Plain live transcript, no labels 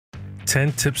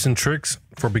10 tips and tricks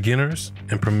for beginners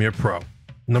in Premiere Pro.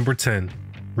 Number 10,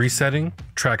 resetting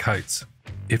track heights.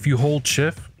 If you hold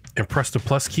Shift and press the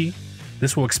plus key,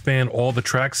 this will expand all the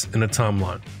tracks in the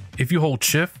timeline. If you hold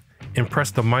Shift and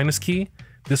press the minus key,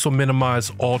 this will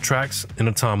minimize all tracks in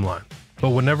the timeline. But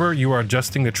whenever you are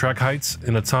adjusting the track heights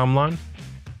in the timeline,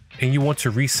 and you want to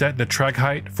reset the track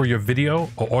height for your video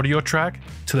or audio track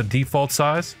to the default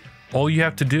size, all you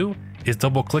have to do is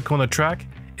double click on the track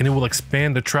and it will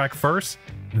expand the track first,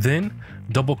 then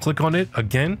double click on it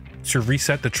again to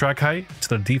reset the track height to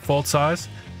the default size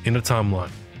in the timeline.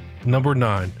 Number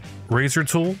 9, razor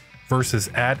tool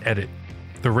versus add edit.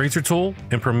 The razor tool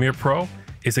in Premiere Pro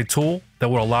is a tool that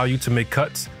will allow you to make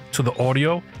cuts to the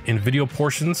audio and video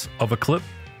portions of a clip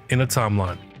in a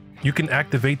timeline. You can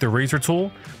activate the razor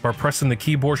tool by pressing the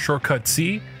keyboard shortcut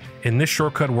C, and this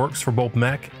shortcut works for both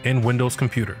Mac and Windows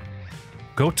computer.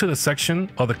 Go to the section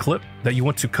of the clip that you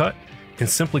want to cut and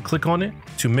simply click on it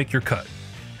to make your cut.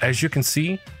 As you can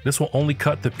see, this will only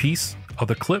cut the piece of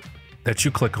the clip that you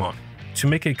click on. To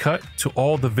make a cut to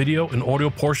all the video and audio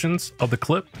portions of the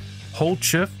clip, hold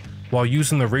Shift while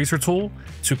using the razor tool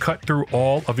to cut through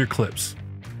all of your clips.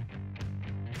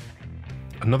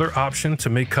 Another option to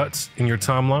make cuts in your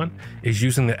timeline is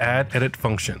using the add edit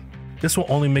function. This will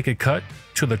only make a cut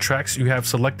to the tracks you have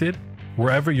selected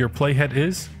wherever your playhead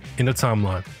is in the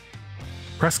timeline.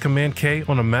 Press Command K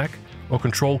on a Mac or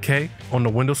Control K on the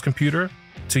Windows computer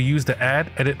to use the add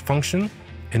edit function,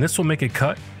 and this will make a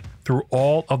cut through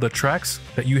all of the tracks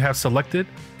that you have selected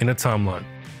in the timeline.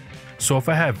 So if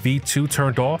I have V2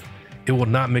 turned off, it will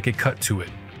not make a cut to it.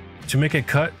 To make a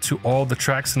cut to all the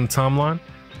tracks in the timeline,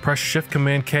 press Shift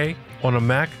Command K on a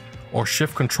Mac or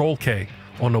Shift Control K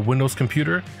on a Windows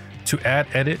computer to add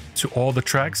edit to all the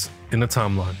tracks in the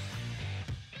timeline.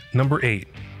 Number 8,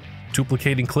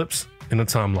 duplicating clips in the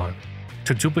timeline.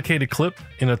 To duplicate a clip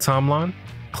in a timeline,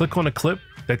 click on a clip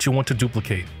that you want to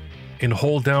duplicate and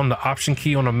hold down the Option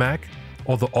key on a Mac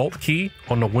or the Alt key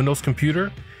on the Windows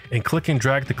computer and click and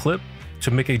drag the clip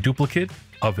to make a duplicate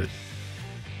of it.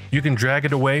 You can drag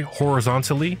it away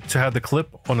horizontally to have the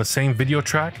clip on the same video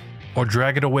track, or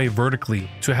drag it away vertically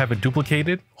to have it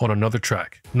duplicated on another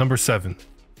track. Number 7,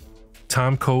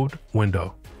 timecode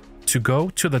window. To go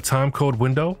to the timecode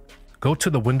window, go to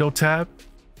the Window tab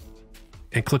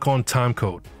and click on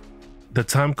Timecode. The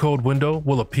timecode window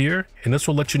will appear, and this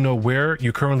will let you know where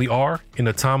you currently are in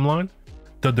the timeline,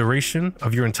 the duration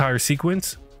of your entire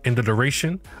sequence, and the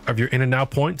duration of your in and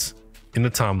out points in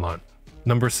the timeline.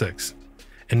 Number 6,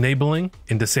 enabling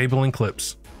and disabling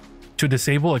clips. To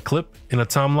disable a clip in a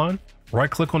timeline,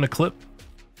 right-click on the clip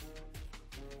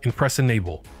and press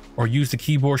Enable, or use the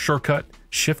keyboard shortcut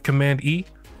Shift-Command-E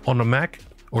on the Mac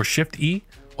or Shift-E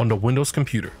on the Windows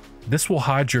computer. This will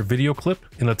hide your video clip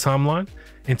in a timeline,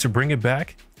 and to bring it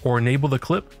back or enable the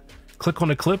clip, click on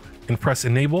the clip and press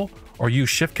Enable, or use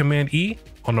Shift-Command-E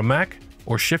on the Mac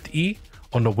or Shift-E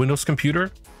on the Windows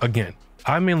computer again.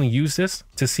 I mainly use this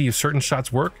to see if certain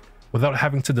shots work without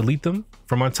having to delete them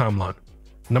from my timeline.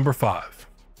 Number 5,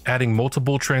 adding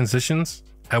multiple transitions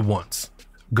at once.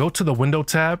 Go to the Window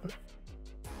tab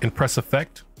and press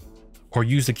Effect, or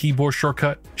use the keyboard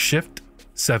shortcut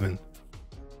Shift-7.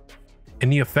 In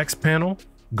the Effects panel,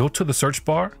 go to the search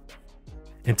bar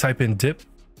and type in Dip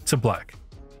to Black.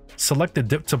 Select the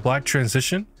Dip to Black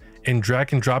transition and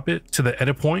drag and drop it to the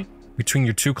edit point between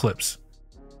your two clips.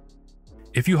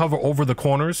 If you hover over the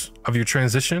corners of your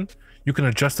transition, you can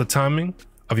adjust the timing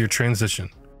of your transition.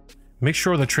 Make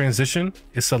sure the transition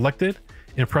is selected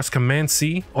and press Command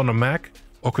C on the Mac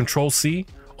or Control C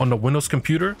on the Windows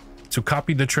computer to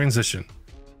copy the transition.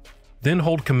 Then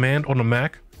hold Command on the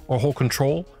Mac or hold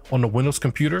Control on the Windows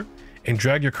computer and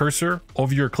drag your cursor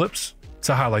over your clips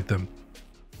to highlight them.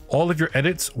 All of your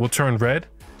edits will turn red,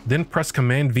 then press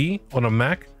Command V on a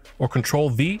Mac or Control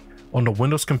V on the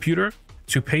Windows computer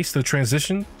to paste the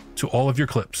transition to all of your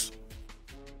clips.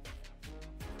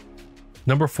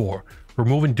 Number 4,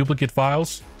 removing duplicate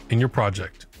files in your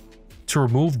project. To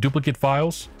remove duplicate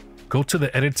files, go to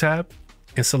the Edit tab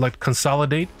and select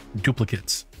Consolidate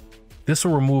Duplicates. This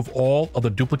will remove all of the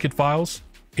duplicate files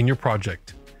in your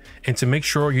project. And to make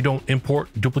sure you don't import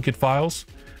duplicate files,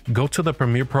 go to the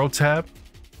Premiere Pro tab,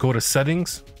 go to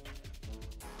Settings,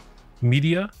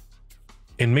 Media,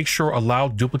 and make sure Allow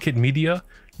Duplicate Media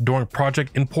during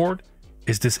project import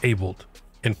is disabled,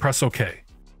 and press OK.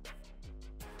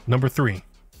 Number 3,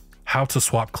 how to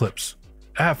swap clips.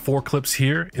 I have 4 clips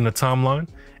here in the timeline,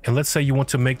 and let's say you want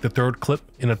to make the third clip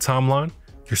in a timeline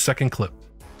your second clip.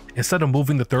 Instead of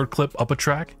moving the third clip up a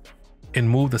track and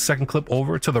move the second clip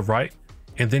over to the right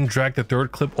and then drag the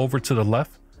third clip over to the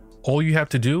left, all you have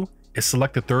to do is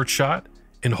select the third shot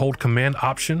and hold Command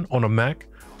Option on a Mac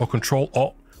or Control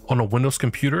Alt on a Windows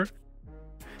computer,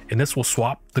 and this will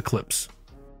swap the clips.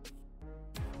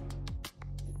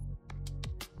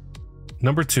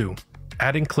 Number 2,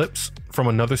 adding clips from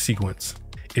another sequence.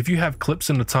 If you have clips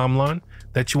in the timeline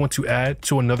that you want to add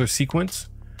to another sequence,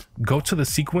 go to the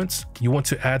sequence you want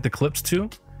to add the clips to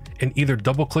and either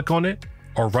double click on it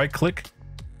or right click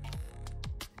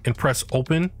and press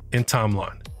Open in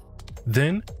Timeline.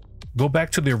 Then go back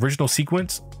to the original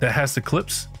sequence that has the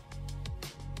clips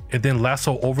and then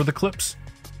lasso over the clips,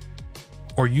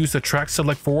 or use the Track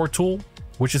Select Forward tool,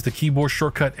 which is the keyboard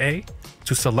shortcut A,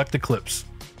 to select the clips.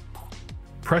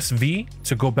 Press V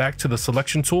to go back to the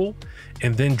selection tool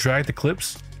and then drag the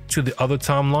clips to the other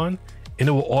timeline, and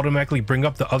it will automatically bring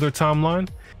up the other timeline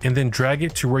and then drag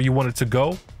it to where you want it to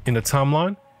go in the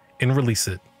timeline and release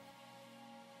it.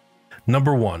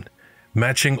 Number 1,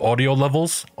 matching audio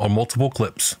levels on multiple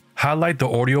clips. Highlight the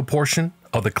audio portion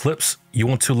of the clips you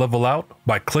want to level out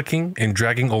by clicking and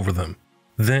dragging over them.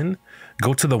 Then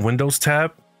go to the Windows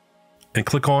tab and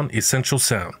click on Essential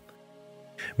Sound.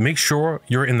 Make sure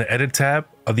you're in the Edit tab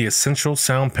of the Essential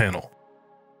Sound panel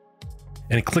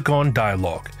and click on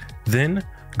Dialogue. Then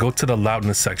go to the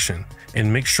Loudness section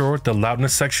and make sure the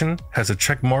Loudness section has a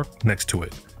check mark next to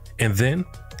it. And then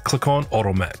click on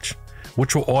Auto Match,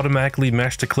 which will automatically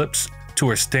match the clips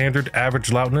to a standard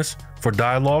average loudness for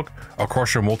dialogue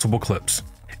across your multiple clips.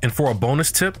 And for a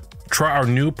bonus tip, try our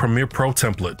new Premiere Pro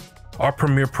template. Our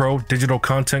Premiere Pro digital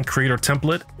content creator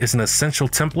template is an essential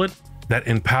template that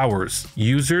empowers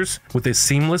users with a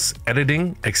seamless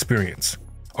editing experience.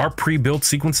 Our pre-built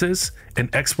sequences and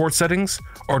export settings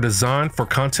are designed for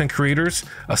content creators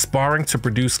aspiring to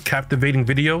produce captivating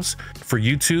videos for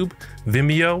YouTube,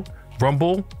 Vimeo,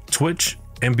 Rumble, Twitch,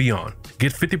 and beyond.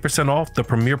 Get 50% off the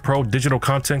Premiere Pro digital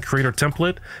content creator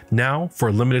template now for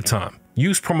a limited time.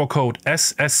 Use promo code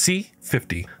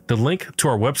SSC50. The link to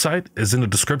our website is in the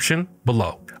description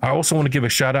below. I also want to give a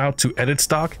shout out to Edit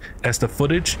Stock, as the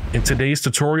footage in today's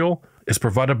tutorial is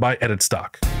provided by Edit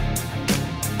Stock.